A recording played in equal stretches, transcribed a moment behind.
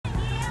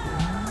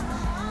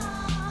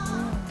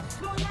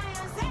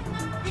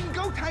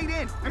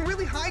in. I'm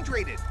really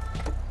hydrated.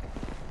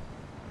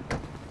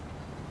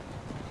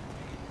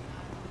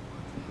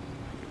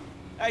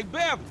 Hey,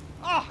 Bev!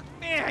 Oh,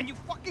 man, you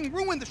fucking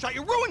ruined the shot.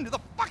 You ruined the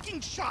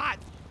fucking shot.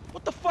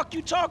 What the fuck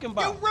you talking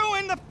about? You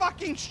ruined the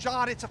fucking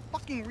shot. It's a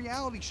fucking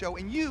reality show,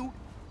 and you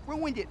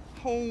ruined it,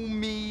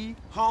 homie.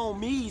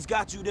 Homies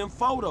got you them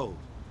photos.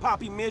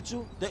 Poppy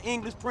Mitchell, the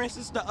English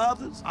princess, the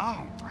others.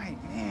 Oh,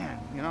 right, man,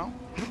 you know?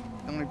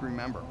 Don't even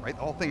remember, right?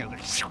 The whole thing is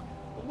like...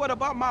 What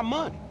about my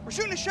money? We're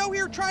shooting a show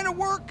here, trying to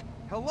work.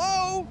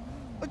 Hello?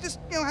 Let's just,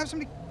 you know, have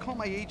somebody call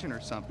my agent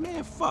or something.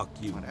 Man, fuck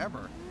you.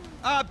 Whatever.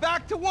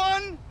 Back to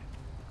one.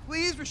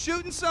 Please, we're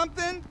shooting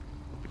something.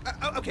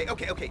 Okay.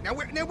 Now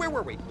where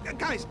were we?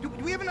 Guys, do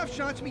we have enough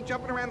shots of me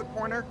jumping around the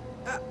corner?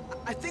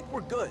 I think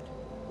we're good.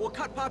 We'll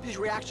cut Poppy's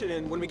reaction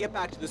in when we get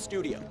back to the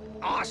studio.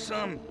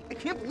 Awesome. I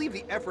can't believe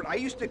the effort I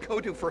used to go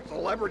to for a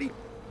celebrity.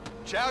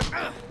 Shout.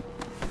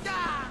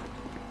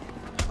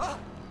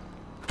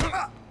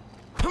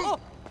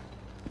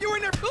 You were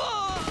in there.